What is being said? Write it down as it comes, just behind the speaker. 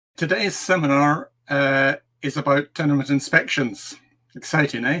Today's seminar is about tenement inspections.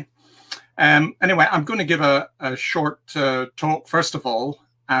 Exciting, eh? Anyway, I'm going to give a short talk first of all,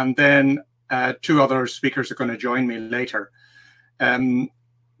 and then two other speakers are going to join me later. The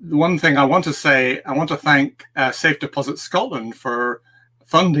one thing I want to say, I want to thank Safe Deposit Scotland for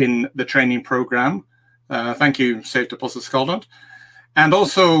funding the training program. Thank you, Safe Deposit Scotland. And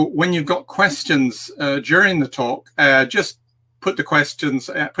also, when you've got questions during the talk, just put your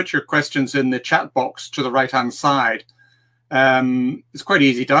questions in the chat box to the right-hand side. It's quite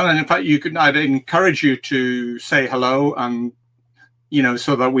easy done, and in fact, I'd encourage you to say hello, and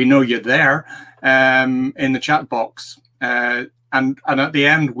so that we know you're there in the chat box. And at the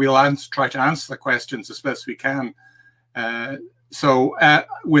end, we'll try to answer the questions as best we can. So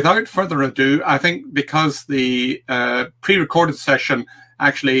without further ado, I think because the pre-recorded session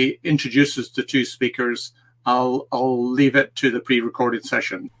actually introduces the two speakers, I'll leave it to the pre-recorded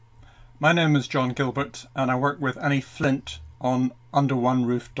session. My name is John Gilbert, and I work with Annie Flint on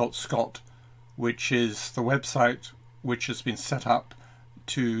underoneroof.scot, which is the website which has been set up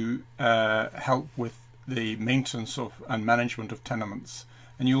to help with the maintenance of and management of tenements.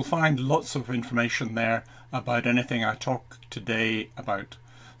 And you'll find lots of information there about anything I talk today about.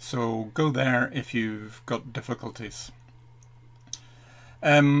 So go there if you've got difficulties.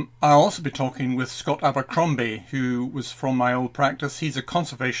 I'll also be talking with Scott Abercrombie, who was from my old practice. He's a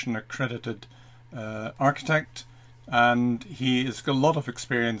conservation accredited architect, and he has got a lot of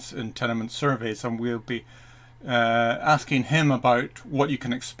experience in tenement surveys, and we'll be asking him about what you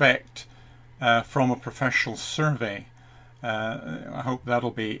can expect from a professional survey. I hope that'll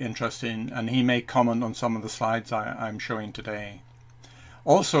be interesting, and he may comment on some of the slides I'm showing today.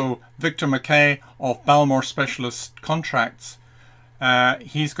 Also, Victor MacKay of Balmore Specialist Contracts.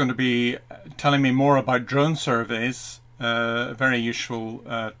 He's going to be telling me more about drone surveys, a very useful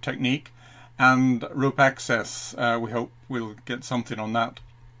technique, and rope access. We hope we'll get something on that.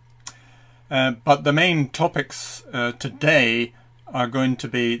 But the main topics today are going to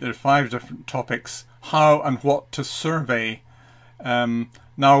be, there are 5 different topics: how and what to survey.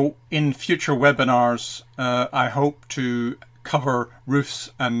 Now, in future webinars, I hope to cover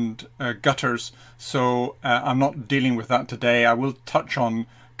roofs and gutters, so I'm not dealing with that today. I will touch on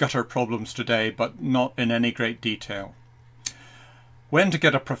gutter problems today, but not in any great detail. When to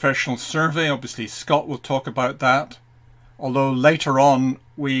get a professional survey, obviously Scott will talk about that, although later on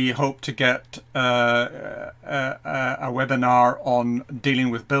we hope to get a webinar on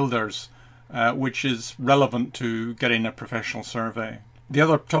dealing with builders, which is relevant to getting a professional survey. The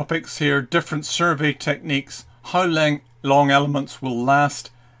other topics here: different survey techniques, how long elements will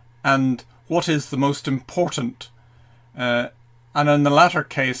last, and what is the most important. And in the latter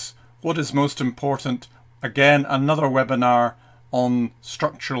case, what is most important, again, another webinar on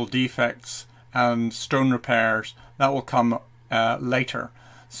structural defects and stone repairs. That will come later,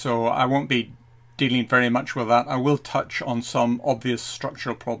 so I won't be dealing very much with that. I will touch on some obvious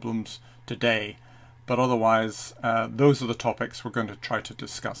structural problems today, but otherwise those are the topics we're going to try to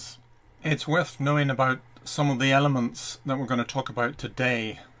discuss. It's worth knowing about some of the elements that we're going to talk about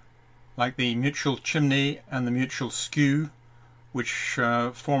today, like the mutual chimney and the mutual skew, which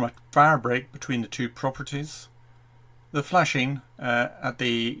form a fire break between the two properties, the flashing at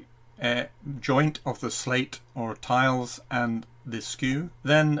the joint of the slate or tiles and the skew.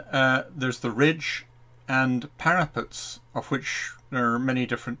 Then there's the ridge and parapets, of which there are many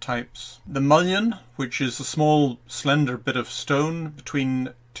different types. The mullion, which is a small slender bit of stone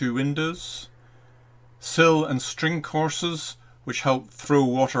between two windows. Sill and string courses, which help throw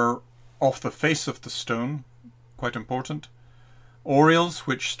water off the face of the stone, quite important. Oriels,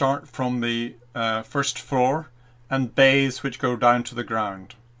 which start from the first floor, and bays, which go down to the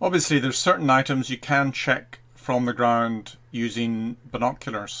ground. Obviously, there's certain items you can check from the ground using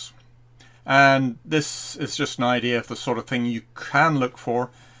binoculars. And this is just an idea of the sort of thing you can look for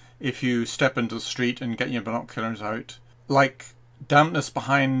if you step into the street and get your binoculars out. Like dampness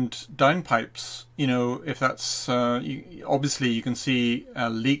behind downpipes, if that's obviously you can see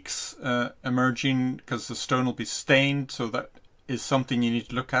leaks emerging because the stone will be stained, so that is something you need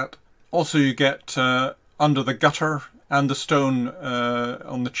to look at. Also, you get under the gutter and the stone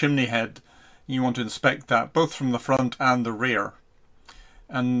on the chimney head. You want to inspect that both from the front and the rear.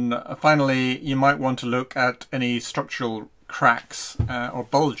 And finally, you might want to look at any structural cracks or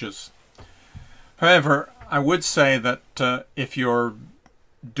bulges. However, I would say that if you're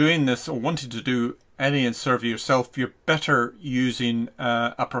doing this or wanting to do any survey yourself, you're better using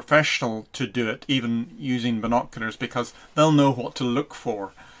a professional to do it, even using binoculars, because they'll know what to look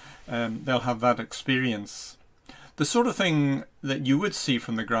for. They'll have that experience. The sort of thing that you would see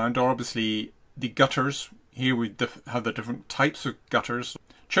from the ground are obviously the gutters. Here we have the different types of gutters.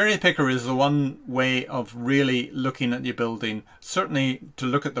 Cherry picker is the one way of really looking at your building, certainly to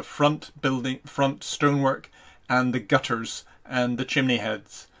look at the front stonework and the gutters and the chimney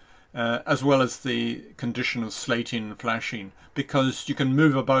heads, as well as the condition of slating and flashing, because you can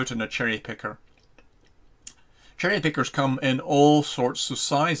move about in a cherry picker. Cherry pickers come in all sorts of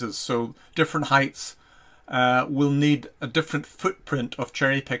sizes, so different heights will need a different footprint of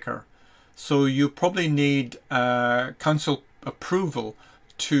cherry picker. So you probably need council approval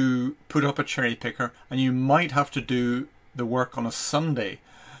to put up a cherry picker, and you might have to do the work on a Sunday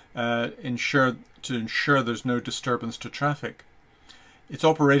to ensure there's no disturbance to traffic. It's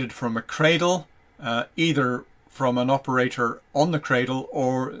operated from a cradle, either from an operator on the cradle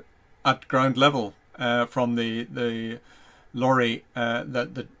or at ground level from the lorry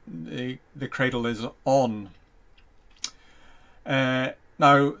that the cradle is on.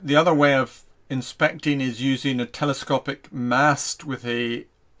 Now, the other way of inspecting is using a telescopic mast with a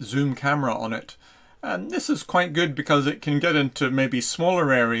zoom camera on it. And this is quite good because it can get into maybe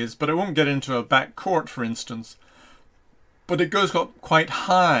smaller areas, but it won't get into a back court, for instance. But it goes up quite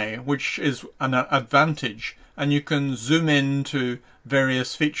high, which is an advantage, and you can zoom into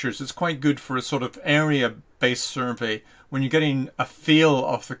various features. It's quite good for a sort of area-based survey when you're getting a feel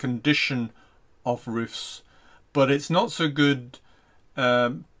of the condition of roofs, but it's not so good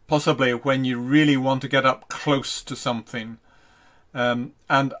possibly when you really want to get up close to something. And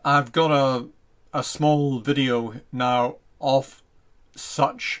I've got a small video now of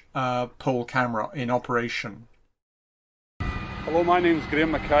such a pole camera in operation. Hello, my name's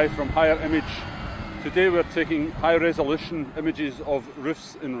MacKay from Higher Image. Today we're taking high resolution images of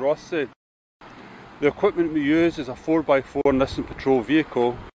roofs in Rothesay. The equipment we use is a 4x4 Nissan Patrol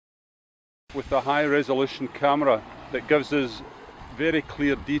vehicle with a high resolution camera that gives us very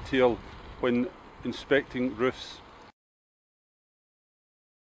clear detail when inspecting roofs.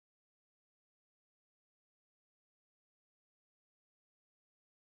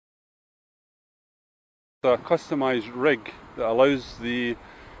 A customised rig that allows the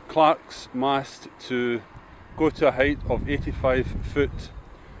Clark's mast to go to a height of 85 foot.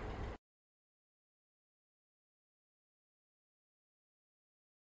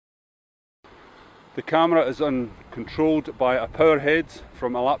 The camera is controlled by a power head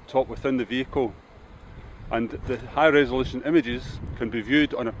from a laptop within the vehicle, and the high resolution images can be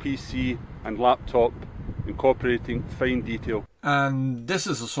viewed on a PC and laptop, incorporating fine detail. And this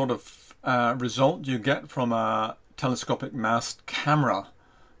is a sort of result you get from a telescopic mast camera.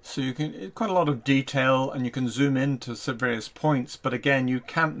 So you can quite a lot of detail, and you can zoom into various points, but again you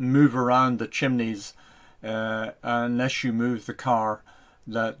can't move around the chimneys unless you move the car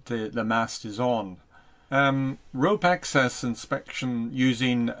that the mast is on. Rope access inspection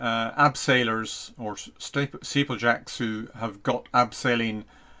using abseilers or steeplejacks who have got abseiling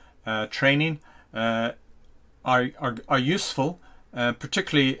training are useful,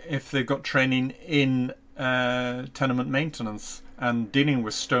 particularly if they've got training in tenement maintenance and dealing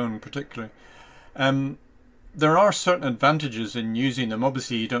with stone particularly. There are certain advantages in using them.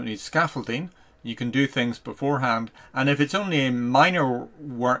 Obviously you don't need scaffolding, you can do things beforehand, and if it's only a minor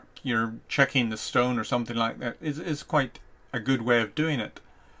work, you're checking the stone or something like that, is quite a good way of doing it.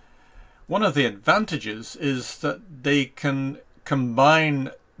 One of the advantages is that they can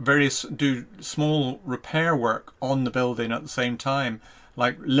combine do small repair work on the building at the same time,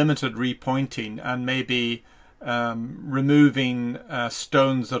 like limited repointing and maybe removing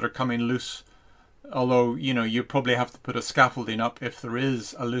stones that are coming loose. Although, you know, you probably have to put a scaffolding up if there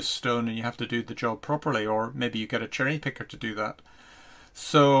is a loose stone and you have to do the job properly, or maybe you get a cherry picker to do that.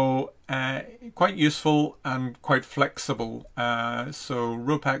 So quite useful and quite flexible. So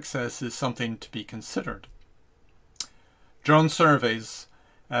rope access is something to be considered. Drone surveys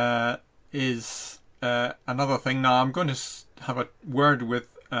is another thing. Now I'm going to have a word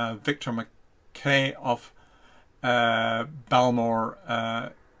with Victor MacKay of Balmore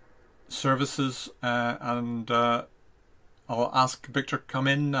Services, and I'll ask Victor to come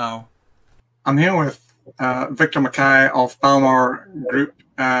in now. I'm here with Victor MacKay of Balmore Group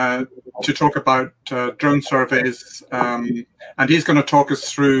to talk about drone surveys, and he's going to talk us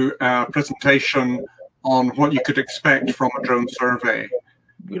through a presentation on what you could expect from a drone survey.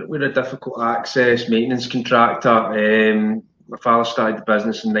 We're a difficult access maintenance contractor. My father started the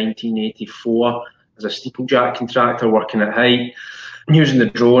business in 1984 as as a steeplejack contractor working at height. Using the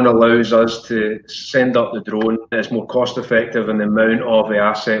drone allows us to send up the drone. It's more cost effective, and the amount of the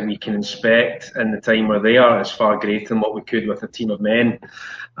asset we can inspect in the time we're there is far greater than what we could with a team of men.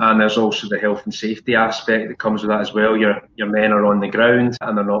 And there's also the health and safety aspect that comes with that as well. Your men are on the ground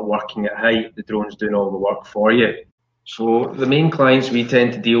and they're not working at height. The drone's doing all the work for you. So the main clients we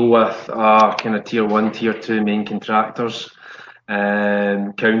tend to deal with are kind of tier 1, tier 2 main contractors,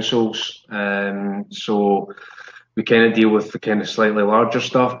 councils. So we kind of deal with the kind of slightly larger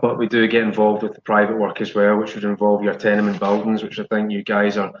stuff, but we do get involved with the private work as well, which would involve your tenement buildings, which I think you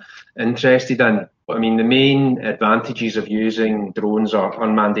guys are interested in. But I mean, the main advantages of using drones or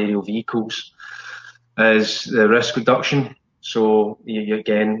unmanned aerial vehicles is the risk reduction. So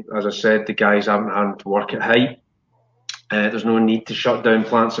again, as I said, the guys haven't had to work at height. There's no need to shut down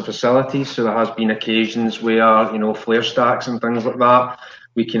plants or facilities. So there has been occasions where, you know, flare stacks and things like that,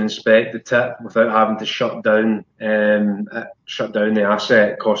 we can inspect the tip without having to shut down the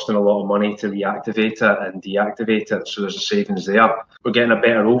asset, costing a lot of money to reactivate it and deactivate it. So there's a savings there. We're getting a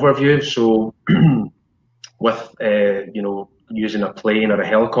better overview. So with you know, using a plane or a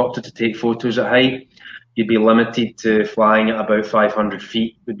helicopter to take photos at height, you'd be limited to flying at about 500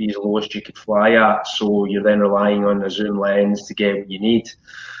 feet would be the lowest you could fly at. So you're then relying on a zoom lens to get what you need.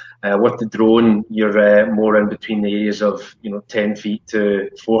 With the drone, you're more in between the areas of, you know, 10 feet to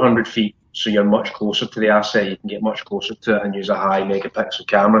 400 feet. So you're much closer to the asset. You can get much closer to it and use a high megapixel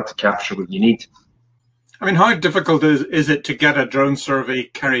camera to capture what you need. I mean, how difficult is it to get a drone survey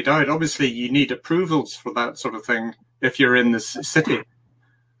carried out? Obviously, you need approvals for that sort of thing if you're in this city.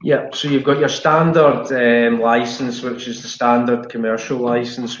 Yeah, so you've got your standard license, which is the standard commercial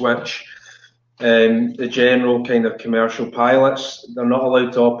license, which the general kind of commercial pilots, they're not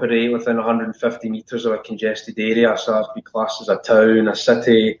allowed to operate within 150 metres of a congested area. So that's be classed as a town, a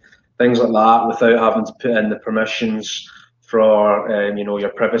city, things like that, without having to put in the permissions for you know, your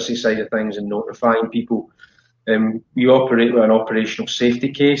privacy side of things and notifying people. We operate with an operational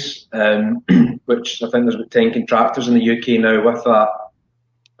safety case, which I think there's about 10 contractors in the UK now with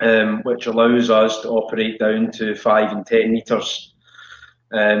that, which allows us to operate down to 5 and 10 metres.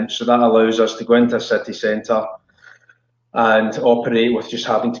 So that allows us to go into a city centre and operate with just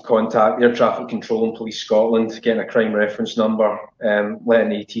having to contact Air Traffic Control and Police Scotland, getting a crime reference number,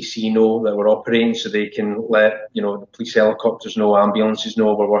 letting ATC know that we're operating, so they can let, you know, the police helicopters know, ambulances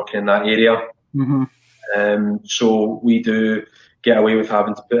know we're working in that area. Mm-hmm. So we do get away with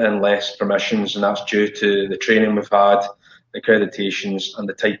having to put in less permissions, and that's due to the training we've had, the accreditations, and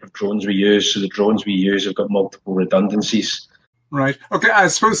the type of drones we use. So the drones we use have got multiple redundancies. Right. Okay. I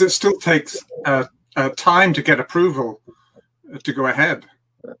suppose it still takes time to get approval to go ahead.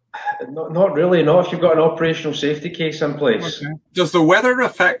 Not really. Not if you've got an operational safety case in place. Okay. Does the weather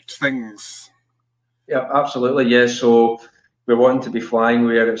affect things? Yeah, absolutely. Yeah. So we're wanting to be flying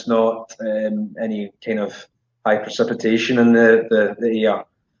where it's not any kind of high precipitation in the air.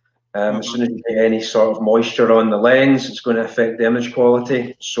 As soon as you get any sort of moisture on the lens, it's going to affect the image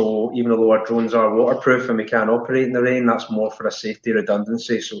quality. So even though our drones are waterproof and we can't operate in the rain, that's more for a safety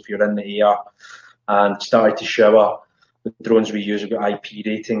redundancy. So if you're in the air and started to shower, the drones we use have got IP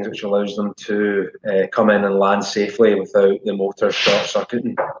ratings, which allows them to come in and land safely without the motor short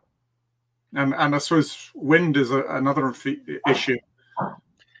circuiting. And I suppose wind is another issue.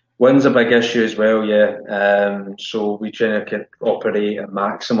 Wind's a big issue as well, yeah. So we try to operate at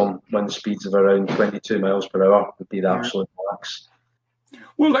maximum wind speeds of around 22 miles per hour would be the absolute max.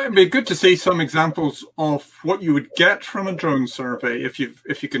 Well, it'd be good to see some examples of what you would get from a drone survey if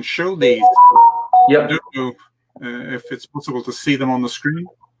you can show these. Yeah. I don't know if it's possible to see them on the screen.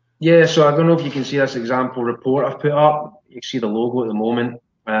 Yeah, so I don't know if you can see this example report I've put up. You can see the logo at the moment,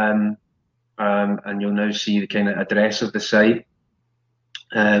 and you'll now see the kind of address of the site.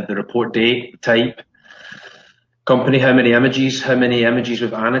 The report date, type, company, how many images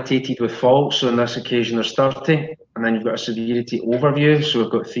we've annotated with faults. So on this occasion there's 30, and then you've got a severity overview. So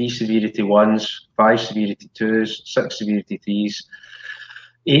we've got 3 severity 1s, 5 severity 2s, 6 severity 3s,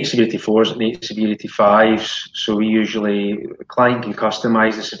 8 severity 4s and 8 severity 5s. So we usually, the client can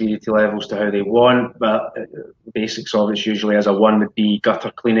customise the severity levels to how they want, but the basics of it's usually as a 1 would be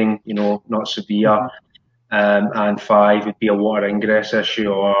gutter cleaning, you know, not severe. And 5 would be a water ingress issue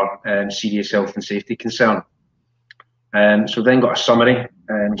or serious health and safety concern. So then got a summary.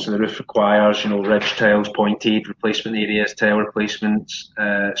 So the roof requires, you know, ridge tiles pointed, replacement areas, tile replacements,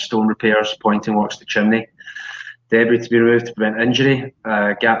 stone repairs, pointing works to chimney, debris to be removed to prevent injury,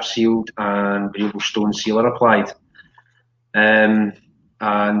 gap sealed and variable stone sealer applied.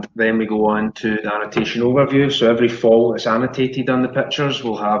 and then we go on to the annotation overview. So every fault that's annotated on the pictures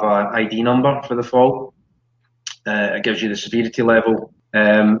will have an ID number for the fault. It gives you the severity level.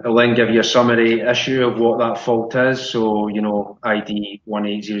 It'll then give you a summary issue of what that fault is. So, you know, ID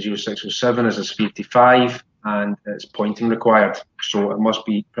 1800607 is a severity 5 and it's pointing required. So it must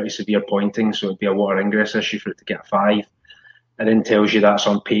be pretty severe pointing. So it'd be a water ingress issue for it to get a 5. It then tells you that's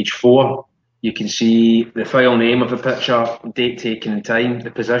on page 4. You can see the file name of the picture, date taken and time. The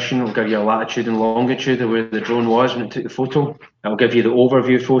position will give you a latitude and longitude of where the drone was when it took the photo. It'll give you the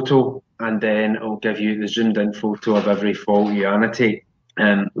overview photo, and then it'll give you the zoomed in photo of every fault you annotate.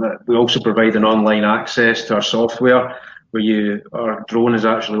 We also provide an online access to our software where our drone is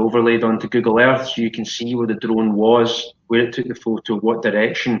actually overlaid onto Google Earth, so you can see where the drone was, where it took the photo, what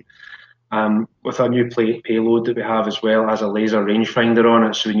direction. With our new payload that we have as well as a laser rangefinder on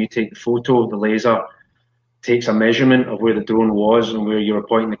it, so when you take the photo, the laser takes a measurement of where the drone was and where you were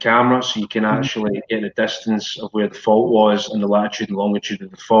pointing the camera, so you can actually get the distance of where the fault was and the latitude and longitude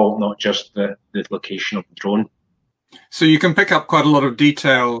of the fault, not just the location of the drone. So you can pick up quite a lot of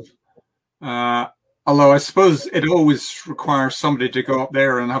detail, although I suppose it always requires somebody to go up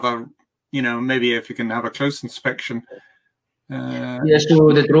there and have a, you know, maybe if you can have a close inspection. Yeah,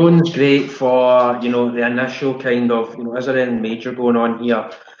 so the drone's great for, you know, the initial kind of, you know, is there anything major going on here?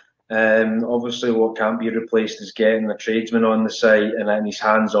 Obviously what can't be replaced is getting a tradesman on the site and then his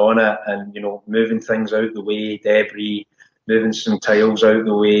hands on it and, you know, moving things out the way, debris, moving some tiles out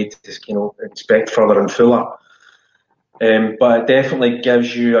the way to, you know, inspect further and fuller. But it definitely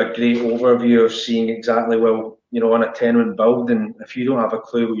gives you a great overview of seeing exactly, well, you know, on a tenement building, if you don't have a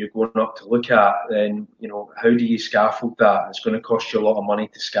clue what you're going up to look at, then, you know, how do you scaffold that? It's going to cost you a lot of money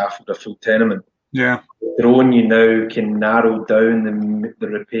to scaffold a full tenement. Yeah. The drone, you now can narrow down the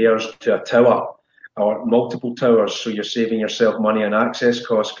repairs to a tower or multiple towers, so you're saving yourself money on access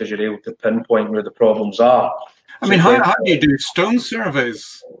costs because you're able to pinpoint where the problems are. I mean, how do you do stone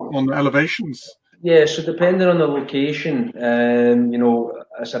surveys on the elevations? Yeah, so depending on the location, you know,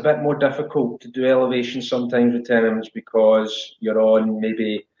 it's a bit more difficult to do elevation sometimes with tenements because you're on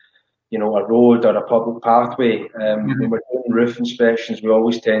maybe, you know, a road or a public pathway. When we're doing roof inspections, we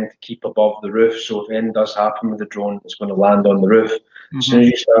always tend to keep above the roof. So if anything does happen with the drone, it's going to land on the roof. As soon as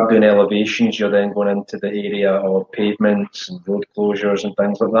you start doing elevations, you're then going into the area of pavements and road closures and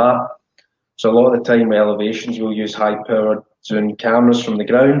things like that. So a lot of the time with elevations, we'll use high-powered zoom cameras from the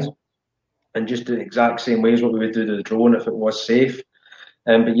ground and just do the exact same way as what we would do to the drone if it was safe.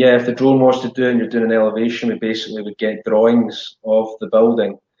 But yeah, if the drone was to do and you're doing an elevation, we basically would get drawings of the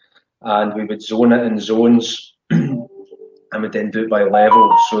building and we would zone it in zones and we'd then do it by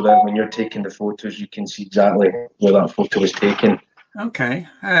level so that when you're taking the photos, you can see exactly where that photo was taken. Okay.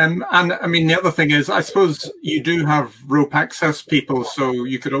 And I mean, the other thing is, I suppose you do have rope access people, so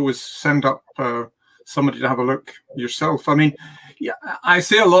you could always send up somebody to have a look yourself. I mean, yeah, I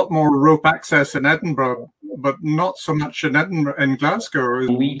see a lot more rope access in Edinburgh, but not so much in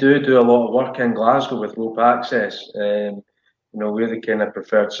Glasgow. We do a lot of work in Glasgow with rope access. You know, we're the kind of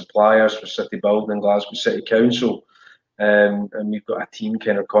preferred suppliers for City Building, Glasgow City Council, and we've got a team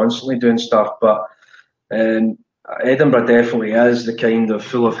kind of constantly doing stuff. But Edinburgh definitely is the kind of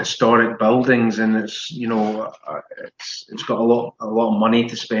full of historic buildings, and it's, you know, it's got a lot of money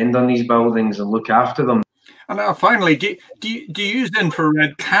to spend on these buildings and look after them. And finally, do you use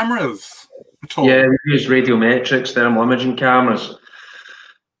infrared cameras at all? Yeah, we use radiometrics, thermal imaging cameras.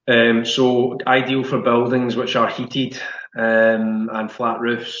 So ideal for buildings which are heated and flat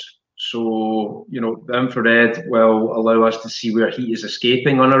roofs. So, you know, the infrared will allow us to see where heat is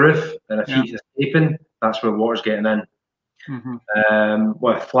escaping on a roof, and if heat is escaping, that's where water's getting in.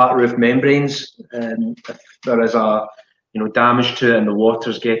 With flat roof membranes, if there is a damage to it and the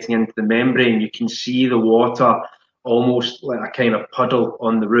water's getting into the membrane, you can see the water almost like a kind of puddle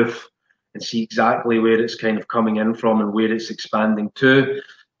on the roof and see exactly where it's kind of coming in from and where it's expanding to,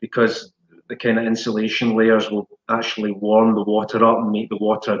 because the kind of insulation layers will actually warm the water up and make the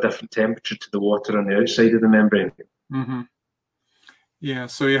water a different temperature to the water on the outside of the membrane. Yeah,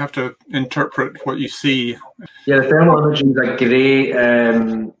 so you have to interpret what you see. Yeah, the thermal imaging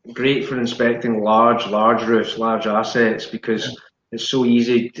is great for inspecting large roofs, large assets, because it's so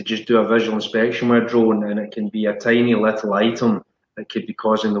easy to just do a visual inspection with a drone, and it can be a tiny little item that could be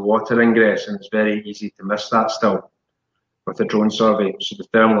causing the water ingress, and it's very easy to miss that still with a drone survey. So the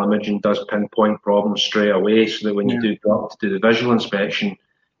thermal imaging does pinpoint problems straight away, so that when you do go up to do the visual inspection,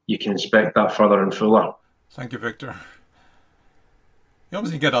 you can inspect that further and fuller. Thank you, Victor. You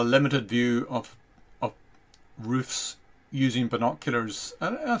obviously get a limited view of roofs using binoculars,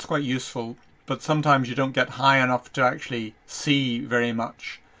 and that's quite useful. but sometimes you don't get high enough to actually see very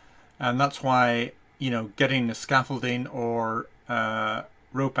much. And that's why, you know, getting the scaffolding or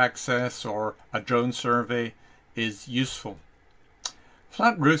rope access or a drone survey is useful.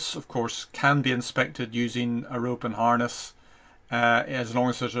 Flat roofs, of course, can be inspected using a rope and harness, as long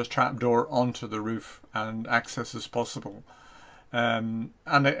as there's a trapdoor onto the roof and access is possible. And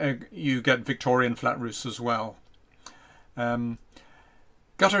you get Victorian flat roofs as well. Gutters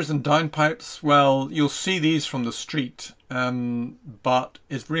and downpipes, well, you'll see these from the street, but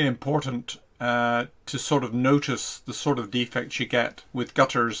it's really important to sort of notice the sort of defects you get. With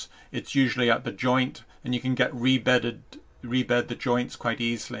gutters, it's usually at the joint, and you can get rebed the joints quite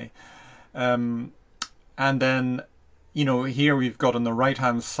easily. And then, you know, here we've got on the right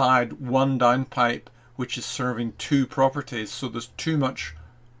hand side one downpipe which is serving two properties, so there's too much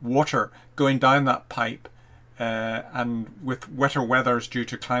water going down that pipe, and with wetter weathers due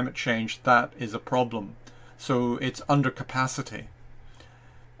to climate change, that is a problem. So it's under capacity,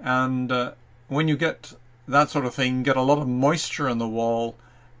 and when you get that sort of thing, you get a lot of moisture in the wall,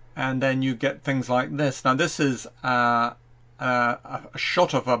 and then you get things like this. Now this is a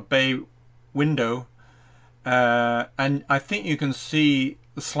shot of a bay window, and I think you can see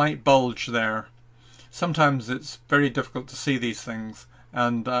the slight bulge there. Sometimes it's very difficult to see these things,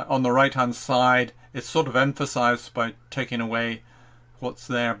 and on the right hand side it's sort of emphasized by taking away what's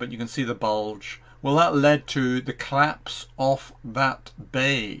there, but you can see the bulge. Well, that led to the collapse of that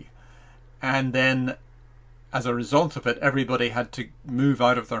bay, and then as a result of it, everybody had to move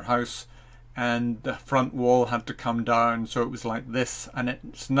out of their house and the front wall had to come down, so it was like this, and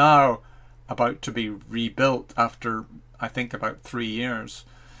it's now about to be rebuilt after, I think, about 3 years.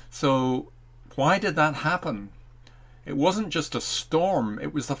 So why did that happen? It wasn't just a storm,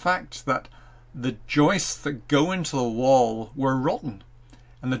 it was the fact that the joists that go into the wall were rotten,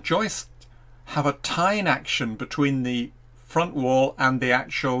 and the joists have a tying action between the front wall and the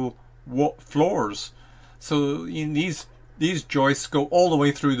actual floors. So these joists go all the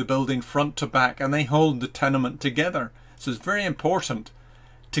way through the building front to back, and they hold the tenement together. So it's very important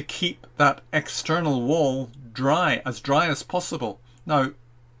to keep that external wall dry as possible. Now,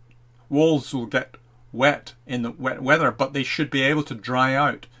 walls will get wet in the wet weather, but they should be able to dry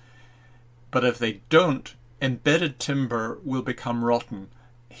out. But if they don't, embedded timber will become rotten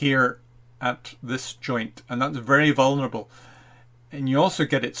here at this joint, and that's very vulnerable. And you also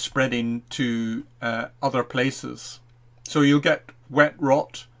get it spreading to other places. So you'll get wet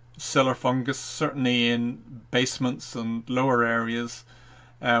rot, cellar fungus, certainly in basements and lower areas,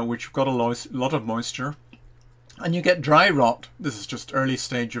 which have got a lot of moisture. And you get dry rot. This is just early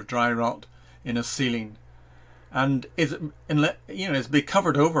stage of dry rot in a ceiling. And it's been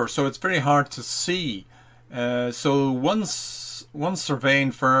covered over, so it's very hard to see. So one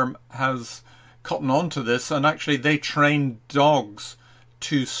surveying firm has cotton on to this, and actually they train dogs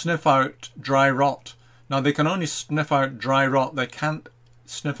to sniff out dry rot. Now they can only sniff out dry rot, they can't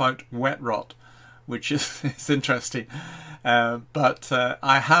sniff out wet rot, which is interesting. But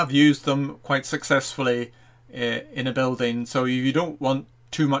I have used them quite successfully in a building. So if you don't want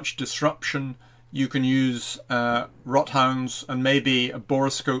too much disruption, you can use rot hounds and maybe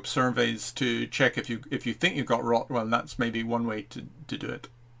boroscope surveys to check if you think you've got rot. Well, that's maybe one way to do it.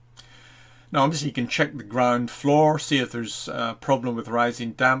 Now obviously you can check the ground floor, see if there's a problem with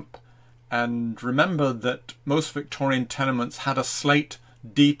rising damp, and remember that most Victorian tenements had a slate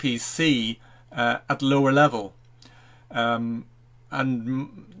DPC at lower level, and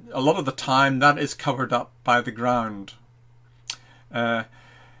a lot of the time that is covered up by the ground. And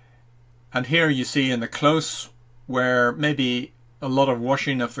here you see in the close where maybe a lot of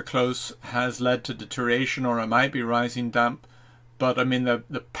washing of the close has led to deterioration, or it might be rising damp. But I mean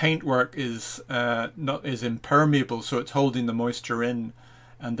the paintwork is impermeable, so it's holding the moisture in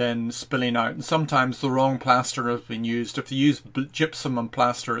and then spilling out. And sometimes the wrong plaster has been used. If you use gypsum and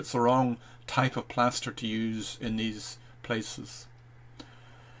plaster, it's the wrong type of plaster to use in these places.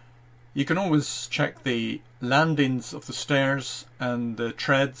 You can always check the landings of the stairs and the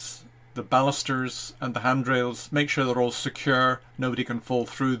treads, the balusters and the handrails. Make sure they're all secure, nobody can fall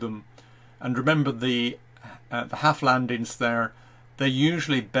through them. And remember the half landings there, they're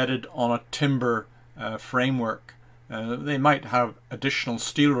usually bedded on a timber framework. They might have additional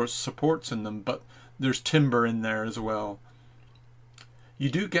steel supports in them, but there's timber in there as well. You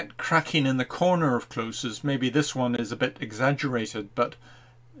do get cracking in the corner of closes. Maybe this one is a bit exaggerated, but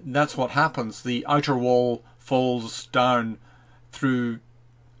that's what happens. The outer wall falls down through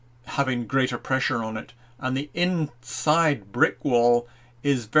having greater pressure on it, and the inside brick wall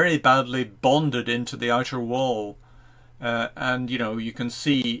is very badly bonded into the outer wall. And you know, you can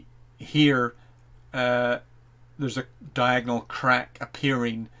see here there's a diagonal crack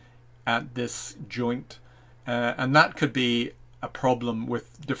appearing at this joint, and that could be a problem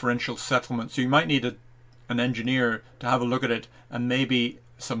with differential settlement. So you might need an engineer to have a look at it, and maybe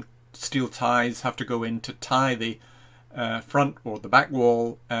some steel ties have to go in to tie the front or the back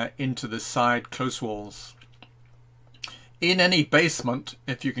wall into the side close walls. In any basement,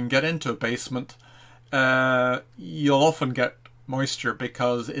 if you can get into a basement, you'll often get moisture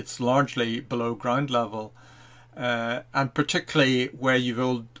because it's largely below ground level, and particularly where you've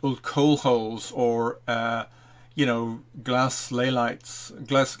old coal holes or you know, glass lights,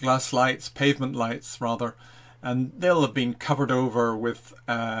 pavement lights rather, and they'll have been covered over with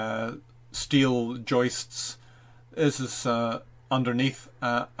steel joists. This is underneath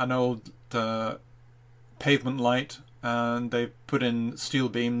an old pavement light, and they've put in steel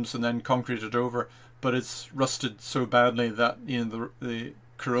beams and then concreted over, but it's rusted so badly that, you know, the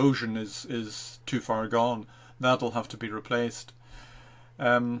corrosion is too far gone. That'll have to be replaced.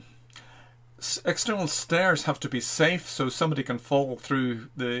 External stairs have to be safe, so somebody can fall through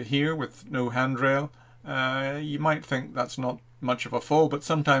here with no handrail. You might think that's not much of a fall, but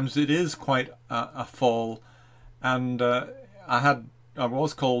sometimes it is quite a fall. And I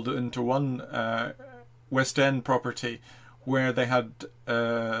was called into one West End property where they had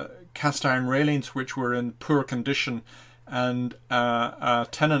cast iron railings which were in poor condition, and a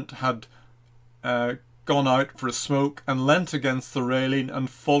tenant had gone out for a smoke and leant against the railing and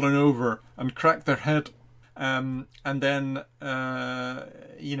fallen over and cracked their head. And then,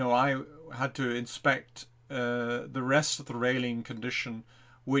 you know, I had to inspect the rest of the railing condition,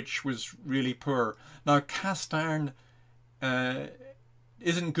 which was really poor. Now, cast iron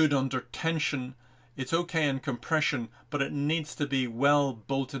isn't good under tension. It's okay in compression, but it needs to be well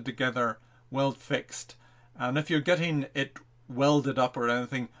bolted together, well fixed. And if you're getting it welded up or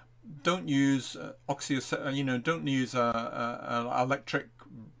anything, don't use don't use an electric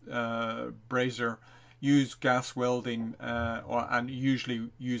brazier. Use gas welding, and usually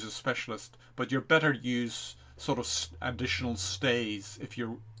use a specialist. But you're better to use sort of additional stays if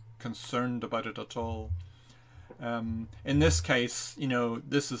you're concerned about it at all. In this case, you know,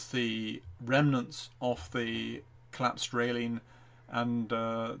 this is the remnants of the collapsed railing, and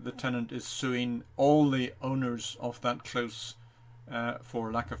the tenant is suing all the owners of that close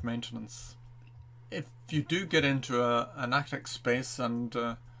for lack of maintenance. If you do get into an attic space, and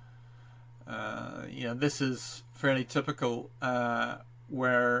you know, this is fairly typical,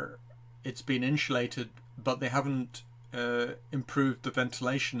 where it's been insulated but they haven't improved the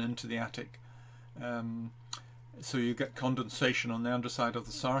ventilation into the attic, so you get condensation on the underside of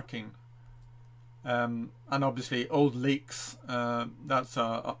the sarking, and obviously old leaks, that's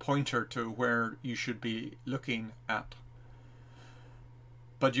a pointer to where you should be looking at.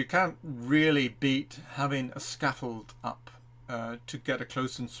 But you can't really beat having a scaffold up to get a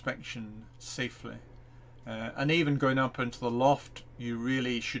close inspection safely. And even going up into the loft, you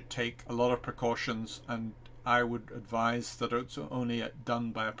really should take a lot of precautions, and I would advise that it's only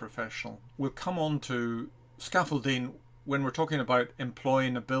done by a professional. We'll come on to scaffolding when we're talking about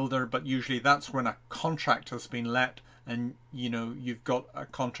employing a builder, but usually that's when a contract has been let and, you know, you've got a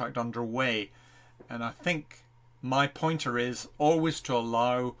contract underway. And I think my pointer is always to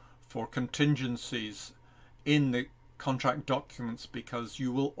allow for contingencies in the contract documents, because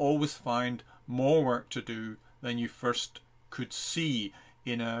you will always find more work to do than you first could see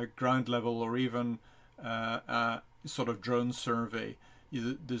in a ground level or even a sort of drone survey.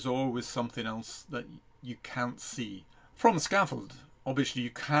 There's always something else that you can't see. From scaffold, obviously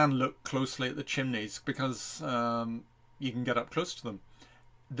you can look closely at the chimneys, because you can get up close to them.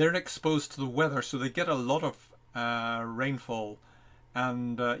 They're exposed to the weather, so they get a lot of rainfall,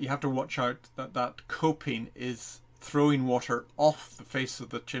 and you have to watch out that that coping is throwing water off the face of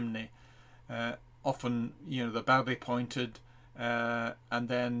the chimney. Often, you know, they're badly pointed, and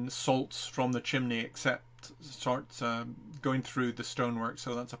then salts from the chimney starts going through the stonework,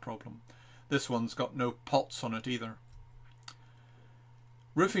 so that's a problem. This one's got no pots on it either.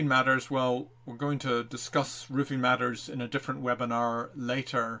 Roofing matters, well, we're going to discuss roofing matters in a different webinar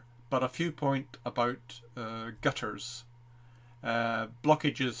later, but a few points about gutters.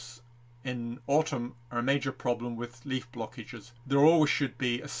 Blockages in autumn are a major problem with leaf blockages. There always should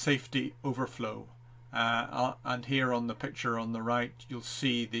be a safety overflow, and here on the picture on the right you'll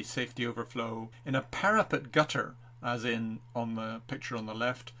see the safety overflow in a parapet gutter, as in on the picture on the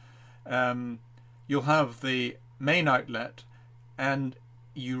left. You'll have the main outlet, and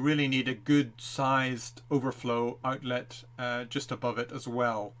you really need a good sized overflow outlet just above it as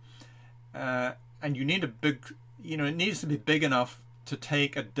well, and you need a big, you know, it needs to be big enough to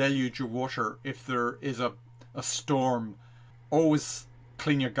take a deluge of water if there is a storm. Always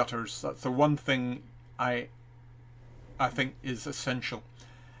clean your gutters. That's the one thing I think is essential.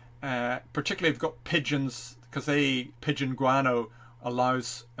 Particularly if you've got pigeons, because pigeon guano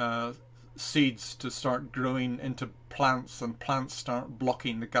allows seeds to start growing into plants, and plants start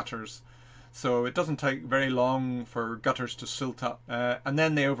blocking the gutters. So it doesn't take very long for gutters to silt up, and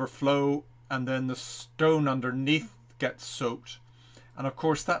then they overflow, and then the stone underneath gets soaked. And of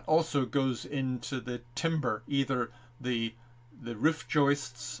course that also goes into the timber, either the roof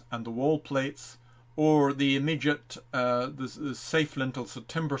joists and the wall plates, or the immediate the safe lintels, the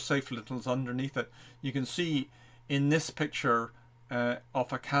timber safe lintels underneath it. You can see in this picture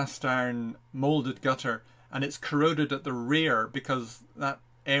of a cast iron moulded gutter, and it's corroded at the rear because that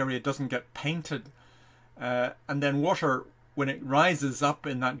area doesn't get painted, and then water, when it rises up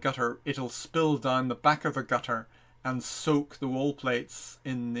in that gutter, it'll spill down the back of the gutter and soak the wall plates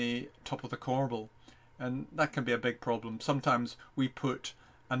in the top of the corbel, and that can be a big problem. Sometimes we put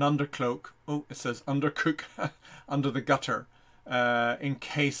an undercloak, oh it says undercook, under the gutter in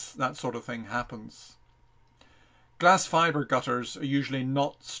case that sort of thing happens. Glass fibre gutters are usually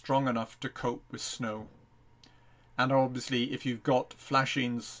not strong enough to cope with snow. And obviously if you've got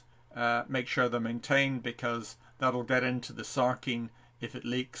flashings, make sure they're maintained, because that'll get into the sarking if it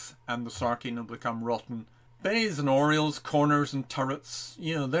leaks, and the sarking will become rotten. Bays and oriels, corners and turrets,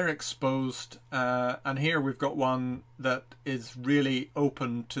 you know, they're exposed. And here we've got one that is really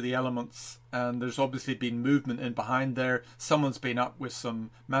open to the elements, and there's obviously been movement in behind there. Someone's been up with some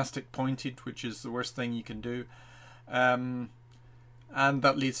mastic pointed, which is the worst thing you can do. And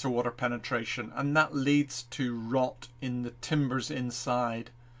that leads to water penetration, and that leads to rot in the timbers inside,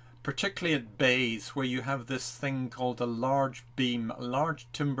 particularly at bays where you have this thing called a large beam, a large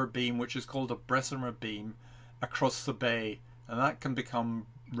timber beam, which is called a Bessemer beam, across the bay, and that can become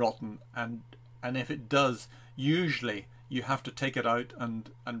rotten, and if it does, usually you have to take it out and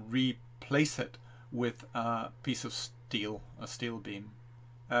replace it with a piece of steel, a steel beam.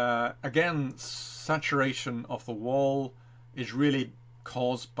 Again, saturation of the wall is really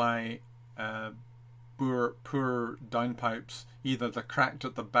caused by poor downpipes. Either they're cracked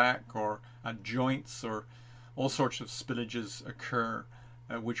at the back or at joints, or all sorts of spillages occur,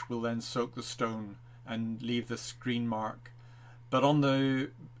 which will then soak the stone and leave this green mark. But on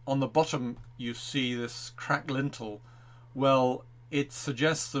the bottom you see this cracked lintel. Well, it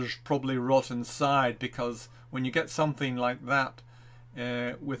suggests there's probably rot inside, because when you get something like that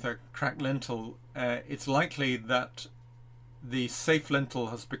with a cracked lintel, it's likely that the safe lintel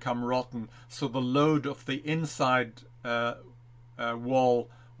has become rotten, so the load of the inside wall,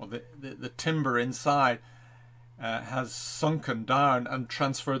 or the timber inside, has sunken down and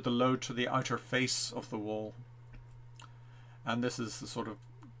transferred the load to the outer face of the wall. And this is the sort of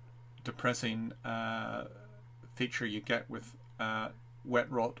depressing feature you get with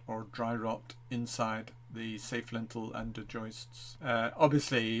wet rot or dry rot inside the safe lintel and the joists.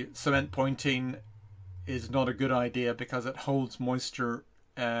 Obviously cement pointing is not a good idea, because it holds moisture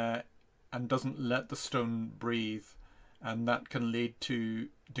and doesn't let the stone breathe, and that can lead to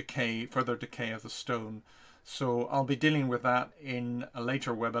decay, further decay of the stone. So I'll be dealing with that in a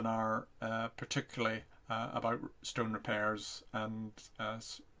later webinar, particularly about stone repairs and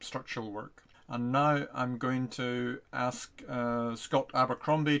structural work. And now I'm going to ask Scott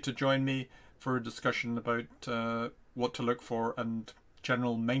Abercrombie to join me for a discussion about what to look for and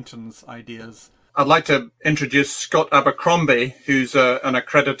general maintenance ideas. I'd like to introduce Scott Abercrombie, who's an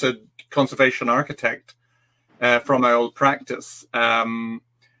accredited conservation architect from my old practice,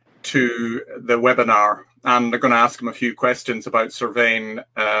 to the webinar. And I'm going to ask him a few questions about surveying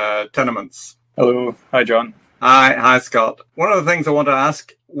tenements. Hello. Hi, John. Hi, Scott. One of the things I want to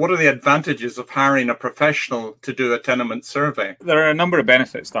ask, what are the advantages of hiring a professional to do a tenement survey? There are a number of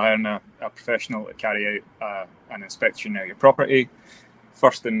benefits to hiring a professional to carry out an inspection of your property.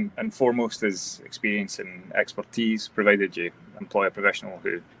 First and foremost is experience and expertise, provided you employ a professional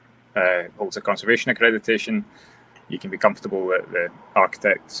who holds a conservation accreditation. You can be comfortable that the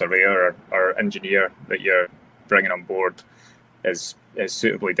architect, surveyor or engineer that you're bringing on board is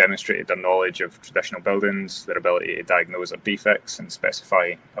suitably demonstrated their knowledge of traditional buildings, their ability to diagnose their defects and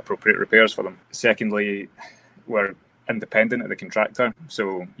specify appropriate repairs for them. Secondly, we're independent of the contractor,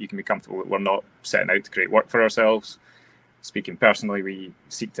 so you can be comfortable that we're not setting out to create work for ourselves. Speaking personally, we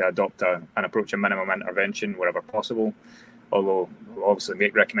seek to adopt an approach of minimum intervention wherever possible, although we'll obviously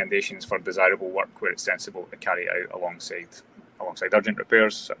make recommendations for desirable work where it's sensible to carry it out alongside urgent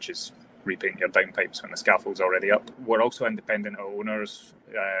repairs, such as repainting your downpipes when the scaffold's already up. We're also independent of owners,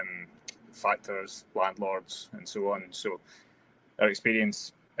 factors, landlords, and so on. So our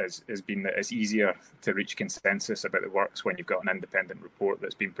experience has been that it's easier to reach consensus about the works when you've got an independent report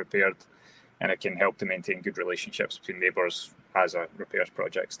that's been prepared, and it can help to maintain good relationships between neighbours as a repairs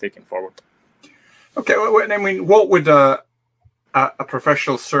project's taken forward. Okay, well, I mean, what would a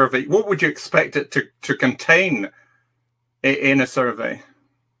professional survey, what would you expect it to contain in a survey?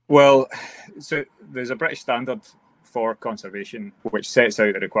 Well, so there's a British standard for conservation which sets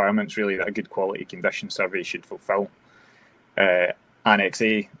out the requirements really that a good quality condition survey should fulfil. Annex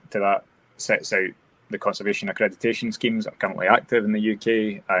A to that sets out the conservation accreditation schemes that are currently active in the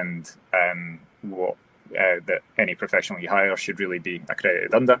UK, and what that any professional you hire should really be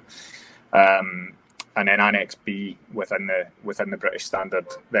accredited under. And then Annex B within the British standard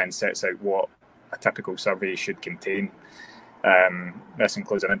then sets out what a typical survey should contain. This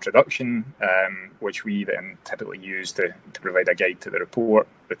includes an introduction, which we then typically use to provide a guide to the report,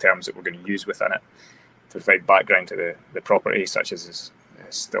 the terms that we're going to use within it, to provide background to the property, such as its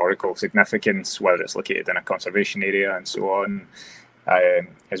historical significance, whether it's located in a conservation area and so on,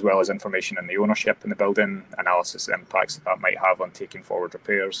 as well as information on the ownership in the building, analysis of impacts that might have on taking forward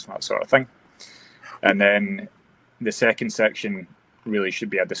repairs, that sort of thing. And then the second section really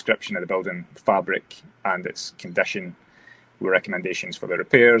should be a description of the building fabric and its condition, with recommendations for the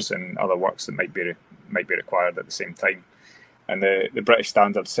repairs and other works that might be required at the same time. And the British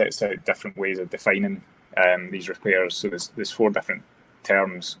standard sets out different ways of defining these repairs. So there's 4 different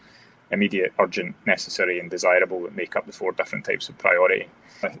terms: immediate, urgent, necessary and desirable, that make up the 4 different types of priority.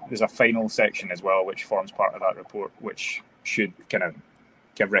 There's a final section as well which forms part of that report, which should kind of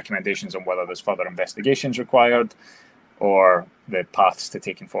give recommendations on whether there's further investigations required or the paths to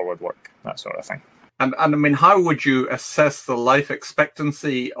taking forward work, that sort of thing. And I mean, how would you assess the life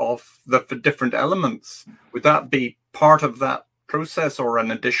expectancy of the different elements? Would that be part of that process or an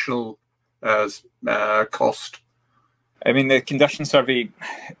additional cost? I mean, the condition survey,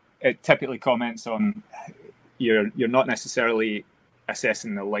 it typically comments on you're not necessarily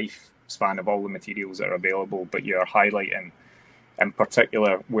assessing the lifespan of all the materials that are available, but you're highlighting in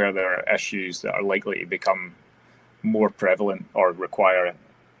particular where there are issues that are likely to become more prevalent or require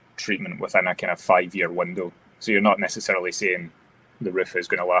treatment within a kind of 5-year window. So you're not necessarily saying the roof is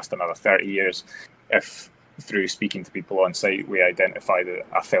going to last another 30 years. If through speaking to people on site we identify that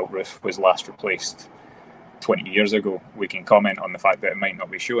a felt roof was last replaced 20 years ago, we can comment on the fact that it might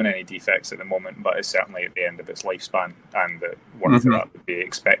not be showing any defects at the moment, but it's certainly at the end of its lifespan, and that work for that would be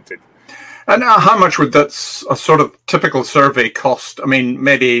expected. And how much would that a sort of typical survey cost? I mean,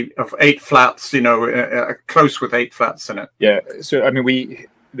 maybe of 8 flats, you know, close with 8 flats in it. Yeah, so I mean,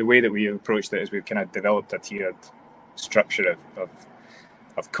 the way that we approached it is we've kind of developed a tiered structure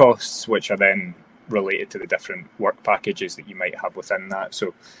of costs, which are then related to the different work packages that you might have within that.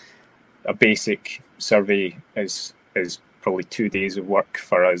 So a basic survey is probably 2 days of work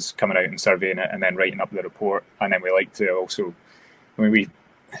for us, coming out and surveying it and then writing up the report. And then we like to also, I mean, we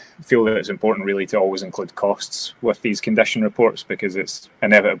feel that it's important really to always include costs with these condition reports, because it's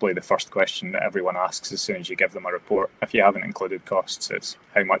inevitably the first question that everyone asks as soon as you give them a report. If you haven't included costs, it's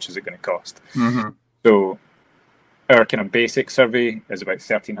how much is it going to cost? So our kind of basic survey is about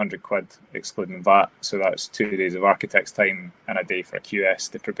 1,300 quid excluding VAT. So that's 2 days of architect's time and a day for a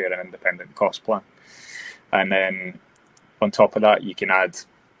QS to prepare an independent cost plan. And then on top of that, you can add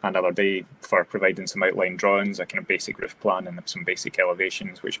another day for providing some outline drawings, a kind of basic roof plan and some basic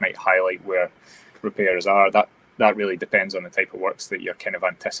elevations, which might highlight where repairs are. That really depends on the type of works that you're kind of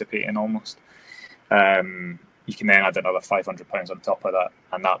anticipating almost. You can then add another £500 on top of that,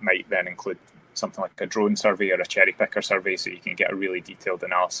 and that might then include something like a drone survey or a cherry picker survey, so you can get a really detailed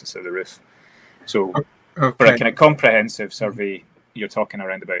analysis of the roof. So for a kind of comprehensive survey, you're talking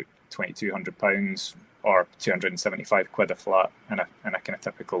around about £2,200 or 275 quid a flat in a kind of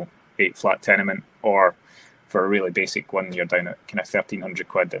typical 8 flat tenement, or for a really basic one, you're down at kind of 1,300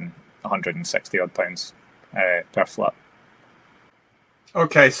 quid and 160 odd pounds per flat.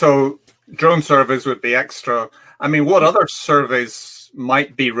 Okay, so drone surveys would be extra. I mean, what other surveys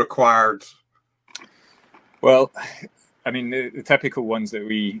might be required? Well, I mean, the typical ones that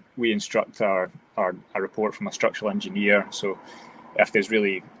we instruct are a report from a structural engineer. So if there's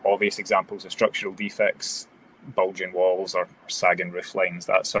really obvious examples of structural defects, bulging walls or sagging roof lines,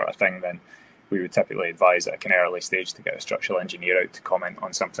 that sort of thing, then we would typically advise at a kind of early stage to get a structural engineer out to comment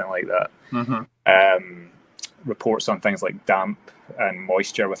on something like that. Reports on things like damp and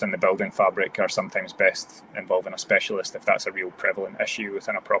moisture within the building fabric are sometimes best involving a specialist if that's a real prevalent issue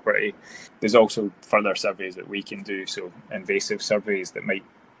within a property. There's also further surveys that we can do, so invasive surveys that might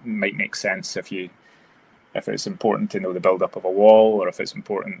make sense if it's important to know the build-up of a wall, or if it's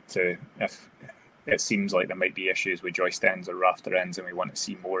important to, if it seems like there might be issues with joist ends or rafter ends, and we want to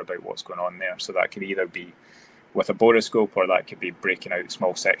see more about what's going on there. So that could either be with a borescope, or that could be breaking out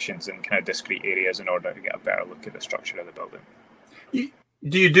small sections in kind of discrete areas in order to get a better look at the structure of the building.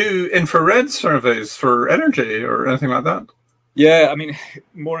 Do you do infrared surveys for energy or anything like that? Yeah, I mean,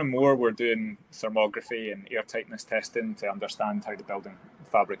 more and more we're doing thermography and air tightness testing to understand how the building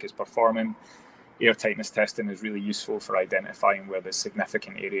fabric is performing. Air tightness testing is really useful for identifying where there's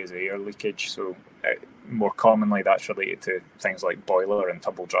significant areas of air leakage. So more commonly that's related to things like boiler and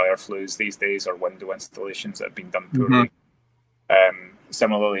tumble dryer flues these days, or window installations that have been done poorly.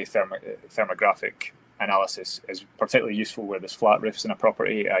 Similarly, thermographic analysis is particularly useful where there's flat roofs in a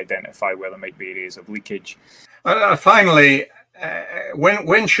property to identify where there might be areas of leakage. Finally,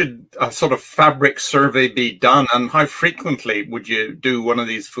 when should a sort of fabric survey be done, and how frequently would you do one of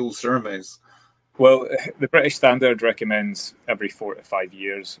these full surveys? Well, the British standard recommends every 4 to 5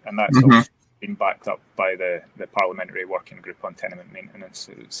 years, and that's also been backed up by the Parliamentary Working Group on Tenement Maintenance.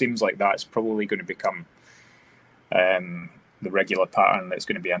 It seems like that's probably going to become the regular pattern that's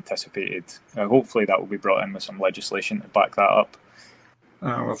going to be anticipated. Hopefully that will be brought in with some legislation to back that up.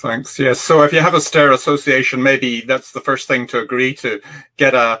 Well, thanks. Yes. So if you have a stair association, maybe that's the first thing to agree to,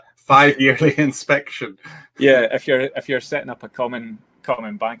 get a 5-yearly inspection. Yeah, if you're setting up a common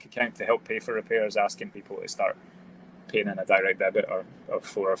bank account to help pay for repairs, asking people to start paying in a direct debit of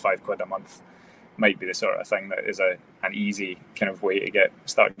 4 or 5 quid a month might be the sort of thing that is an easy kind of way to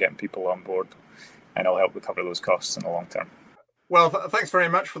start getting people on board, and it'll help recover those costs in the long term. Well, thanks very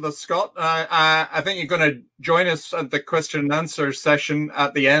much for this, Scott. I think you're going to join us at the question and answer session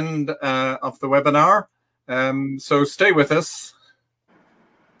at the end of the webinar. So stay with us.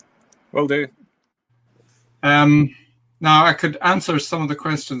 Will do. Now I could answer some of the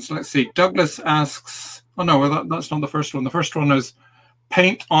questions. Let's see. Douglas asks, oh no, well, that's not the first one. The first one is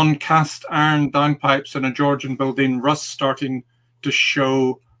paint on cast iron downpipes in a Georgian building, rust starting to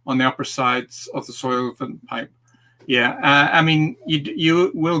show on the upper sides of the soil vent pipe. Yeah, I mean,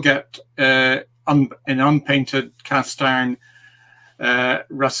 you will get in unpainted cast iron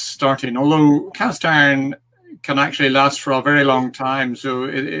rust starting, although cast iron can actually last for a very long time. So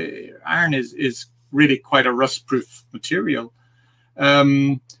iron is really quite a rust-proof material.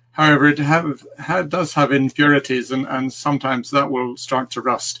 However, it does have impurities, and sometimes that will start to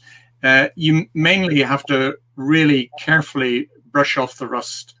rust. You mainly have to really carefully brush off the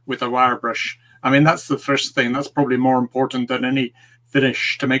rust with a wire brush. I mean, that's the first thing. That's probably more important than any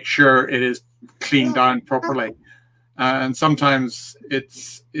finish, to make sure it is cleaned down properly. And sometimes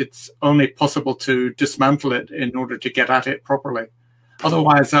it's only possible to dismantle it in order to get at it properly.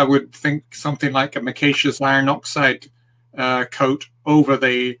 Otherwise, I would think something like a micaceous iron oxide coat over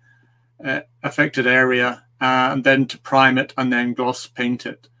the affected area, and then to prime it and then gloss paint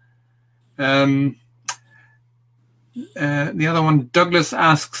it. The other one, Douglas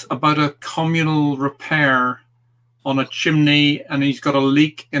asks about a communal repair on a chimney, and he's got a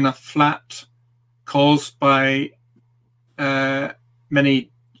leak in a flat caused by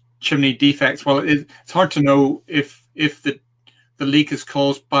many chimney defects. Well, it's hard to know if the leak is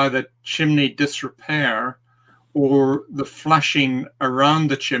caused by the chimney disrepair or the flashing around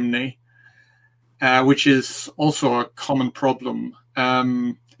the chimney, which is also a common problem.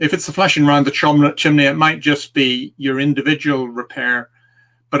 If it's the flashing around the chimney, it might just be your individual repair.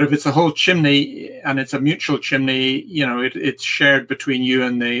 But if it's a whole chimney and it's a mutual chimney, you know, it's shared between you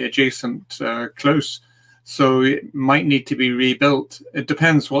and the adjacent close. So it might need to be rebuilt. It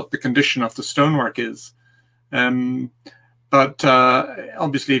depends what the condition of the stonework is. But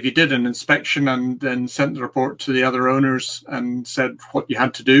obviously, if you did an inspection and then sent the report to the other owners and said what you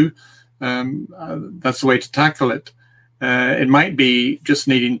had to do, that's the way to tackle it. It might be just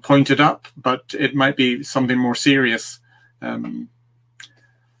needing pointed up, but it might be something more serious.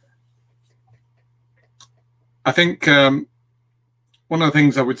 I think one of the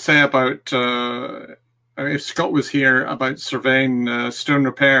things I would say about, if Scott was here, about surveying stone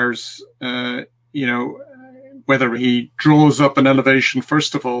repairs, you know, whether he draws up an elevation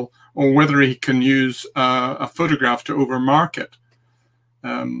first of all, or whether he can use a photograph to overmark it.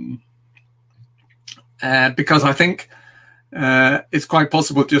 Because I think it's quite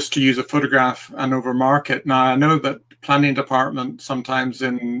possible just to use a photograph and overmark it. Now, I know that planning department sometimes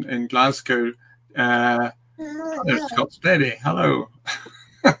in Glasgow, there's Scott's baby, hello.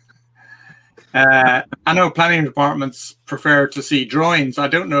 I know planning departments prefer to see drawings. I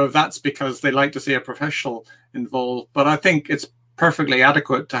don't know if that's because they like to see a professional involved, but I think it's perfectly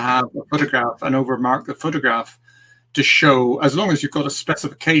adequate to have a photograph and overmark the photograph to show, as long as you've got a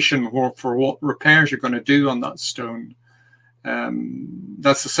specification for what repairs you're going to do on that stone.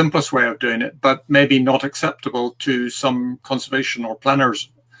 That's the simplest way of doing it, but maybe not acceptable to some conservation or planners.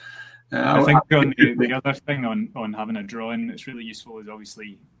 I think the other thing on having a drawing that's really useful is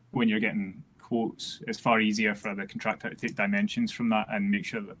obviously when you're getting quotes, it's far easier for the contractor to take dimensions from that and make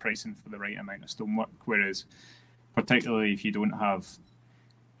sure that they're pricing for the right amount of stonework. Whereas, particularly if you don't have,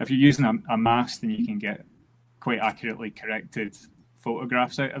 if you're using a mast, then you can get quite accurately corrected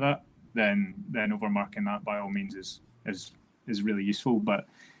photographs out of that. Then overmarking that by all means is really useful. But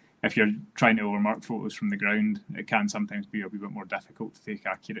if you're trying to overmark photos from the ground, it can sometimes be a wee bit more difficult to take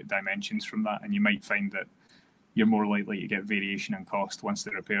accurate dimensions from that, and you might find that you're more likely to get variation in cost once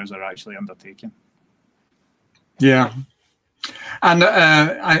the repairs are actually undertaken. Yeah, and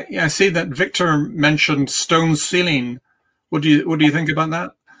I see that Victor mentioned stone ceiling. What do you think about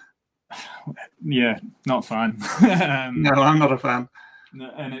that? Yeah, not a fan. No, I'm not a fan.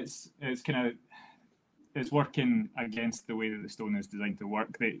 And it's kind of, it's working against the way that the stone is designed to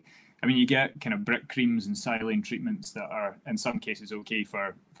work. I mean, you get kind of brick creams and silane treatments that are in some cases okay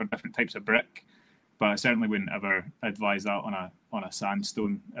for different types of brick, but I certainly wouldn't ever advise that on a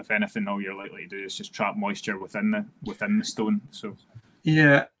sandstone. If anything, all you're likely to do is just trap moisture within the stone. So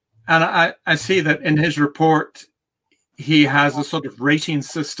yeah, and I see that in his report he has a sort of rating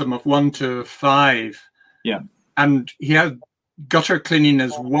system of 1 to 5. Yeah, and he had gutter cleaning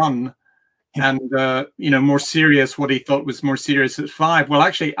as 1. And more serious, what he thought was more serious at 5. Well,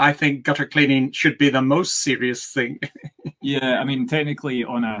 actually, I think gutter cleaning should be the most serious thing. Yeah, I mean, technically,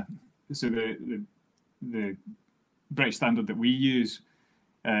 so the British standard that we use,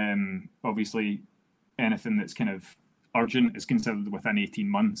 obviously, anything that's kind of urgent is considered within 18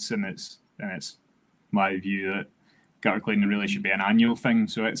 months, and it's my view that gutter cleaning really should be an annual thing.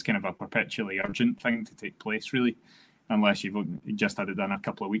 So it's kind of a perpetually urgent thing to take place, really. Unless you've just had it done a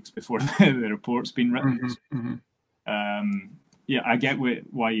couple of weeks before the report's been written. Mm-hmm. Yeah, I get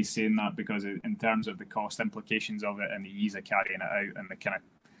why he's saying that, because in terms of the cost implications of it and the ease of carrying it out and the kind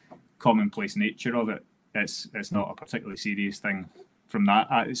of commonplace nature of it, it's not a particularly serious thing from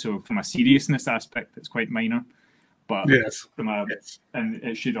that. So from a seriousness aspect, it's quite minor. But yes, and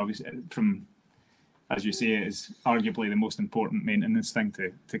it should obviously, from, as you say, it is arguably the most important maintenance thing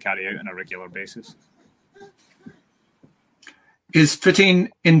to carry out on a regular basis. Is fitting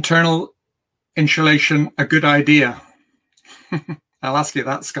internal insulation a good idea? I'll ask you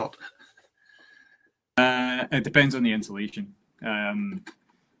that, Scott. It depends on the insulation.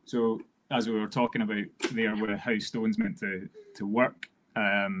 So as we were talking about there with how stone's meant to work,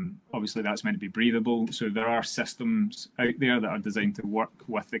 obviously that's meant to be breathable. So there are systems out there that are designed to work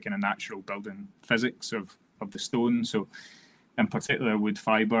with the kind of natural building physics of the stone. So in particular, wood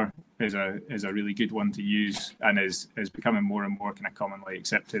fibre is a really good one to use, and is becoming more and more kind of commonly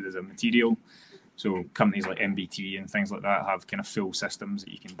accepted as a material. So companies like MBT and things like that have kind of full systems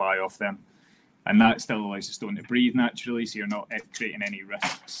that you can buy off them, and that still allows the stone to breathe naturally. So you're not creating any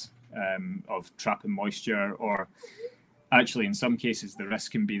risks of trapping moisture, or actually in some cases the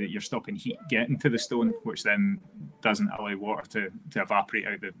risk can be that you're stopping heat getting to the stone, which then doesn't allow water to evaporate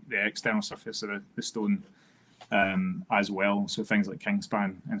out the external surface of the stone. As well, so things like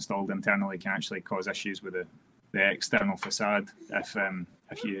kingspan installed internally can actually cause issues with the external facade if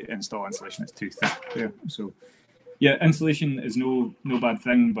you install insulation that's too thick there. So yeah, insulation is no bad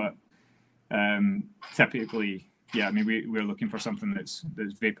thing, but typically, yeah, I mean we're looking for something that's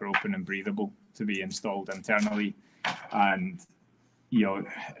vapor open and breathable to be installed internally, and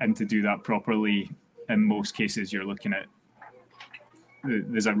and to do that properly, in most cases you're looking at,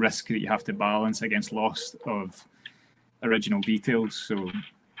 there's a risk that you have to balance against loss of original details. So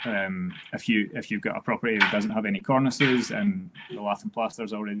if you've got a property that doesn't have any cornices and the lath and plaster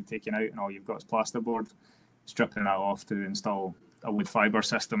is already taken out and all you've got is plasterboard, stripping that off to install a wood fibre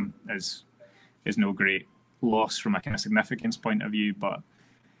system is no great loss from a kind of significance point of view. But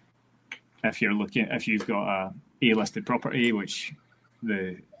if you've got a A-listed property, which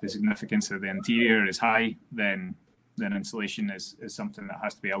the significance of the interior is high, then insulation is something that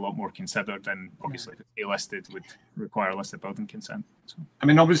has to be a lot more considered, and obviously if it's A-listed would require listed building consent. So. I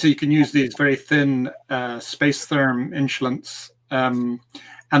mean, obviously you can use these very thin space therm insulants, and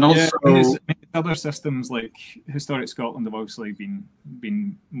also other systems like Historic Scotland have obviously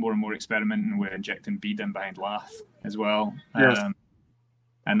been more and more experimenting with injecting bead in behind lath as well. Yes.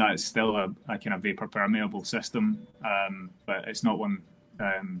 And that's still a kind of vapor permeable system, but it's not one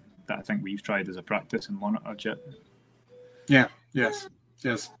that I think we've tried as a practice and monitored yet. Yeah, yes,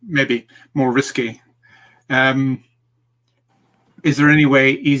 maybe more risky. Is there any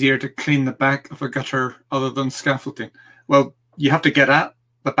way easier to clean the back of a gutter other than scaffolding? Well, you have to get at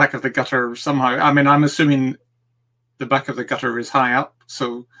the back of the gutter somehow. I mean, I'm assuming the back of the gutter is high up,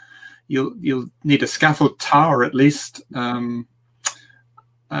 so you'll need a scaffold tower at least. I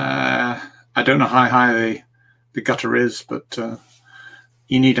don't know how high the gutter is, but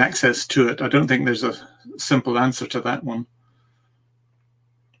you need access to it. I don't think there's a simple answer to that one.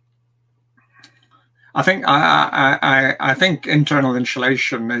 I think internal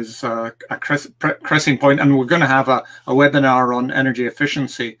insulation is a pressing point, and we're going to have a webinar on energy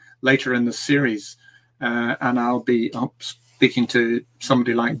efficiency later in the series, and I'll be speaking to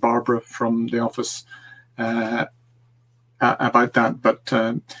somebody like Barbara from the office about that. But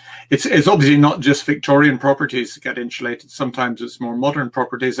it's obviously not just Victorian properties that get insulated. Sometimes it's more modern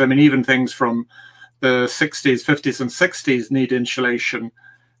properties. I mean, even things from the 60s, 50s, and 60s need insulation.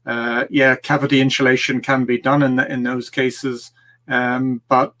 Yeah, cavity insulation can be done in those cases,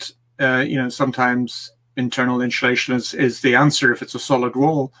 but you know, sometimes internal insulation is the answer if it's a solid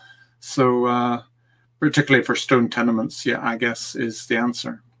wall. So particularly for stone tenements, yeah, I guess is the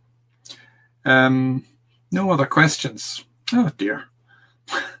answer. No other questions. Oh dear,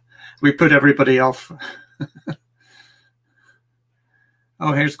 we put everybody off.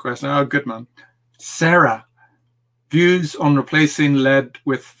 Oh, here's a question. Oh, good man, Sarah. Views on replacing lead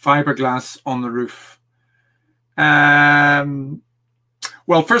with fiberglass on the roof. Well,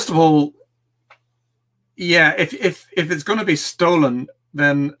 first of all, yeah, if it's going to be stolen,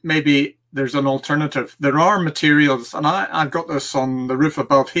 then maybe there's an alternative. There are materials, and I've got this on the roof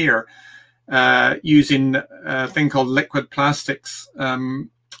above here, using a thing called liquid plastics,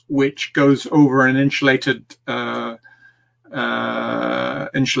 which goes over an insulated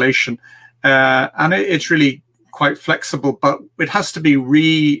insulation, and it's really quite flexible, but it has to be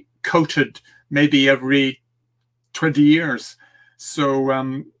re-coated maybe every 20 years.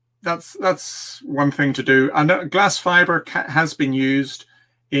 So that's one thing to do. And glass fiber has been used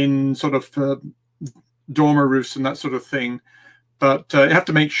in sort of dormer roofs and that sort of thing, but you have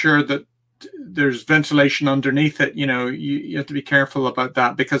to make sure that there's ventilation underneath it. You know, you have to be careful about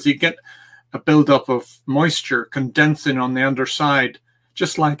that, because you get a buildup of moisture condensing on the underside.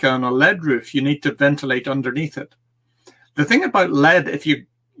 Just like on a lead roof, you need to ventilate underneath it. The thing about lead, if you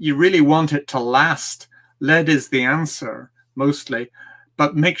really want it to last, lead is the answer mostly,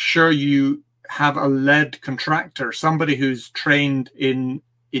 but make sure you have a lead contractor, somebody who's trained in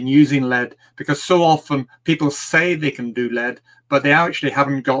using lead, because so often people say they can do lead, but they actually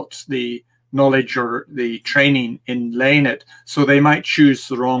haven't got the knowledge or the training in laying it. So they might choose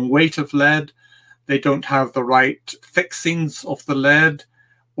the wrong weight of lead. They don't have the right fixings of the lead,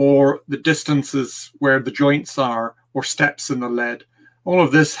 or the distances where the joints are, or steps in the lead. All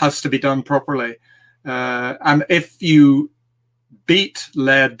of this has to be done properly. And if you beat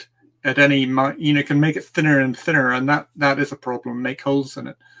lead at any, you can make it thinner and thinner, and that is a problem, make holes in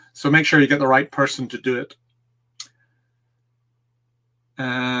it. So make sure you get the right person to do it.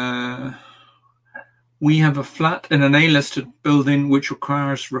 We have a flat in an A-listed building which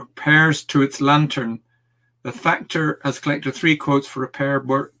requires repairs to its lantern. The factor has collected 3 quotes for repair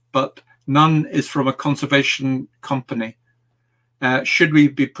work, but none is from a conservation company. Should we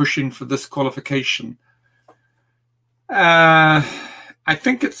be pushing for this qualification? I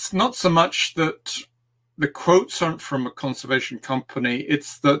think it's not so much that the quotes aren't from a conservation company,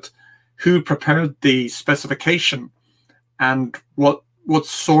 it's that who prepared the specification and what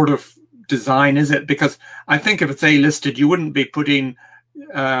sort of design is it? Because I think if it's A-listed, you wouldn't be putting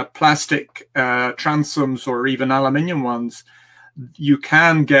plastic transoms or even aluminium ones. You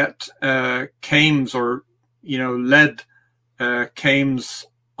can get cames or lead cames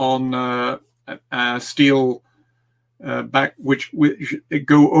on steel back, which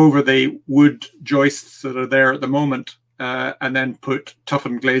go over the wood joists that are there at the moment, and then put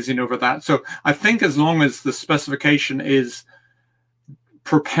toughened glazing over that. So I think as long as the specification is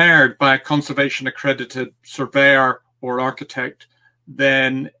prepared by a conservation accredited surveyor or architect,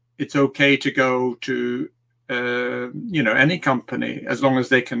 then it's okay to go to any company, as long as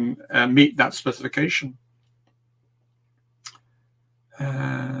they can meet that specification.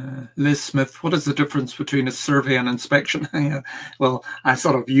 Liz Smith, what is the difference between a survey and inspection? Well, I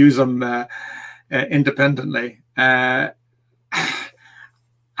sort of use them independently. I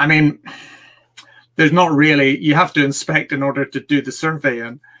mean, there's not really, you have to inspect in order to do the survey,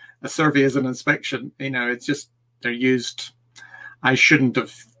 and a survey is an inspection. It's just, they're used. I shouldn't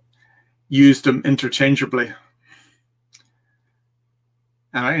have used them interchangeably.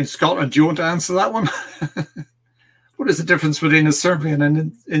 In Scotland, do you want to answer that one? What is the difference between a survey and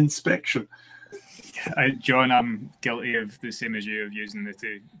an inspection? John, I'm guilty of the same as you, of using the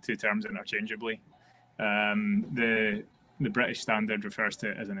two terms interchangeably. The British standard refers to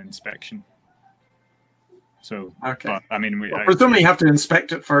it as an inspection. So, okay. But I mean, well, presumably you have to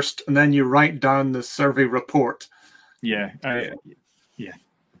inspect it first, and then you write down the survey report. Yeah, yeah.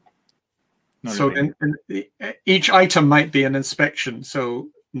 Not So really. each item might be an inspection. So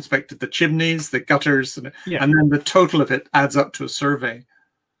inspected the chimneys, the gutters, and then the total of it adds up to a survey.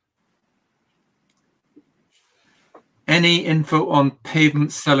 Any info on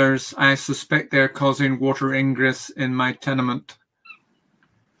pavement cellars? I suspect they're causing water ingress in my tenement.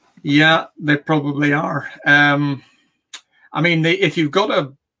 Yeah, they probably are. I mean, if you've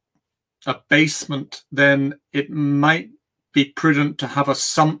got a basement, then it might be prudent to have a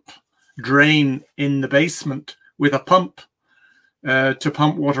sump drain in the basement with a pump to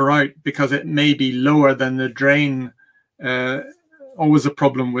pump water out, because it may be lower than the drain. Always a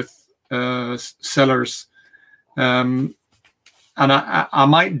problem with cellars. And I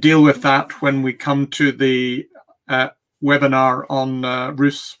might deal with that when we come to the webinar on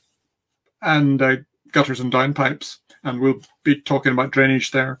roofs and gutters and downpipes, and we'll be talking about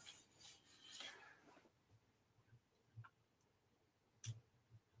drainage there.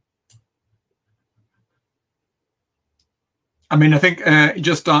 I mean, I think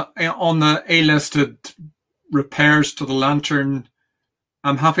just on the A-listed repairs to the lantern,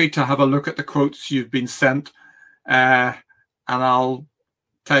 I'm happy to have a look at the quotes you've been sent, and I'll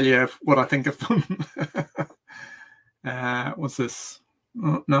tell you what I think of them. What's this?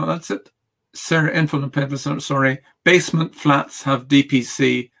 Oh, no, that's it. Sarah, info and paper, sorry. Basement flats have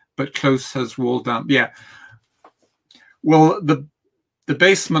DPC, but close has wall damp. Yeah. Well, the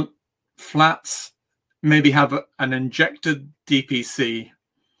basement flats maybe have an injected DPC,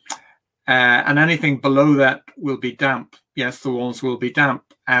 and anything below that will be damp. Yes, the walls will be damp,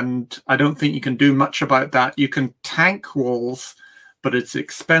 and I don't think you can do much about that. You can tank walls, but it's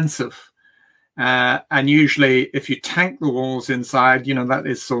expensive. And usually if you tank the walls inside, you know, that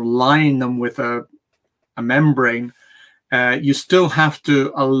is so line them with a membrane, you still have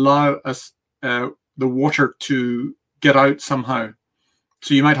to allow the water to get out somehow.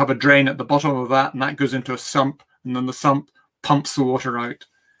 So you might have a drain at the bottom of that, and that goes into a sump, and then the sump pumps the water out.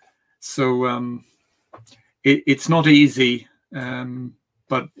 So it's not easy,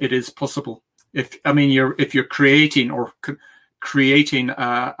 but it is possible. If you're creating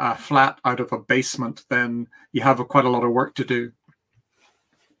a flat out of a basement, then you have quite a lot of work to do.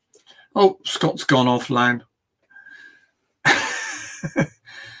 Oh, Scott's gone offline.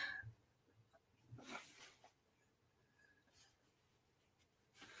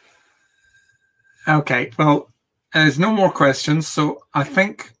 Okay, well, there's no more questions, so I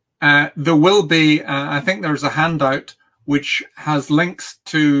think there will be, I think there's a handout which has links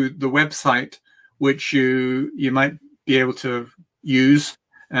to the website, which you might be able to use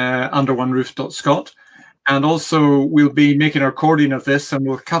underoneroof.scot, and also we'll be making a recording of this, and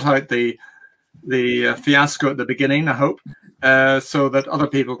we'll cut out the fiasco at the beginning, I hope, so that other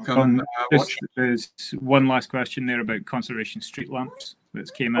people can watch. There's one last question there about conservation street lamps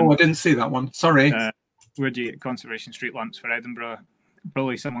that came in. Oh, I didn't see that one. Sorry. Where do you get conservation street lamps for Edinburgh?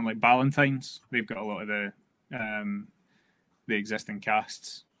 Probably someone like Ballantyne's. They've got a lot of the existing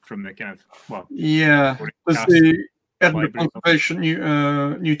casts from the kind of, well, yeah. There's the Edinburgh Conservation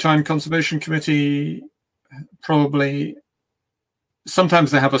Newtown Conservation Committee. Probably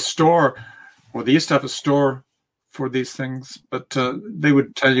sometimes they have a store, or they used to have a store for these things, but they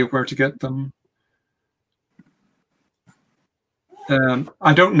would tell you where to get them.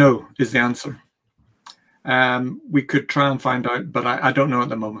 I don't know is the answer. We could try and find out, but I don't know at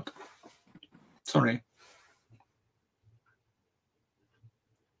the moment. Sorry.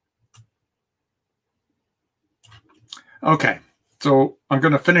 Okay, so I'm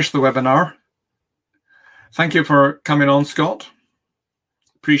going to finish the webinar. Thank you for coming on, Scott.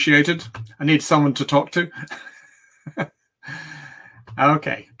 Appreciated. I need someone to talk to.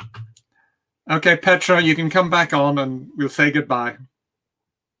 Okay. Okay, Petra, you can come back on and we'll say goodbye.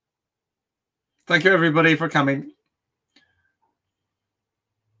 Thank you, everybody, for coming.